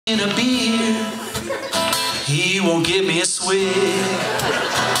in a beer, he won't give me a swig.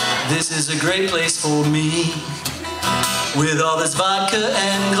 This is a great place for me, with all this vodka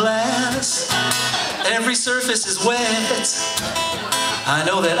and glass. Every surface is wet. I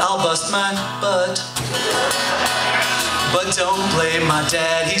know that I'll bust my butt, but don't blame my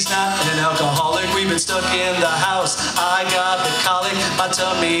dad, he's not an alcoholic. We've been stuck in the house, I got the colic. My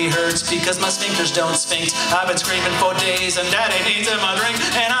tummy hurts because my sphincters don't sphinx. I've been screaming for days and daddy needs him a drink.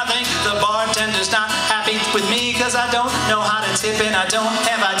 And I think the bartender's not happy with me, cause I don't know how to tip and I don't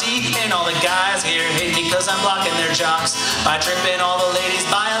have ID. And all the guys here hate me cause I'm blocking their jocks by tripping all the ladies'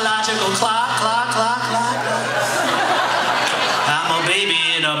 biological clock. I'm a baby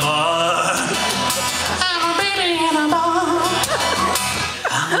in a bar. I'm a baby in a bar.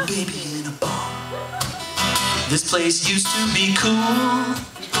 I'm a baby in a bar. This place used to be cool,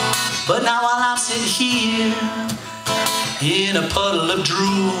 but now while I'm sitting here in a puddle of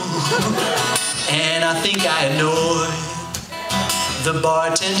drool, and I think I annoy the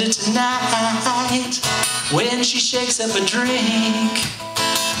bartender tonight when she shakes up a drink.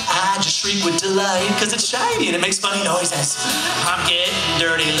 I just shriek with delight, cause it's shiny and it makes funny noises. I'm getting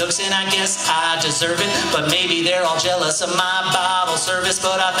dirty looks and I guess I deserve it, but maybe they're all jealous of my bottle service.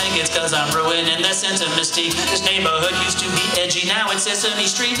 But I think it's cause I'm ruining the sense of mystique. This neighborhood used to be edgy, now it's Sesame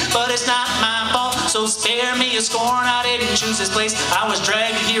Street. But it's not my fault, so spare me a scorn. I didn't choose this place, I was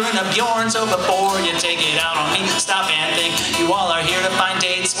dragged here in a Bjorn. So before you take it out on me, stop and think. You all are here to find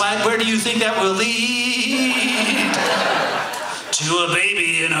dates, where do you think that will lead? To a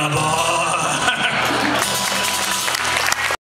baby in a bar.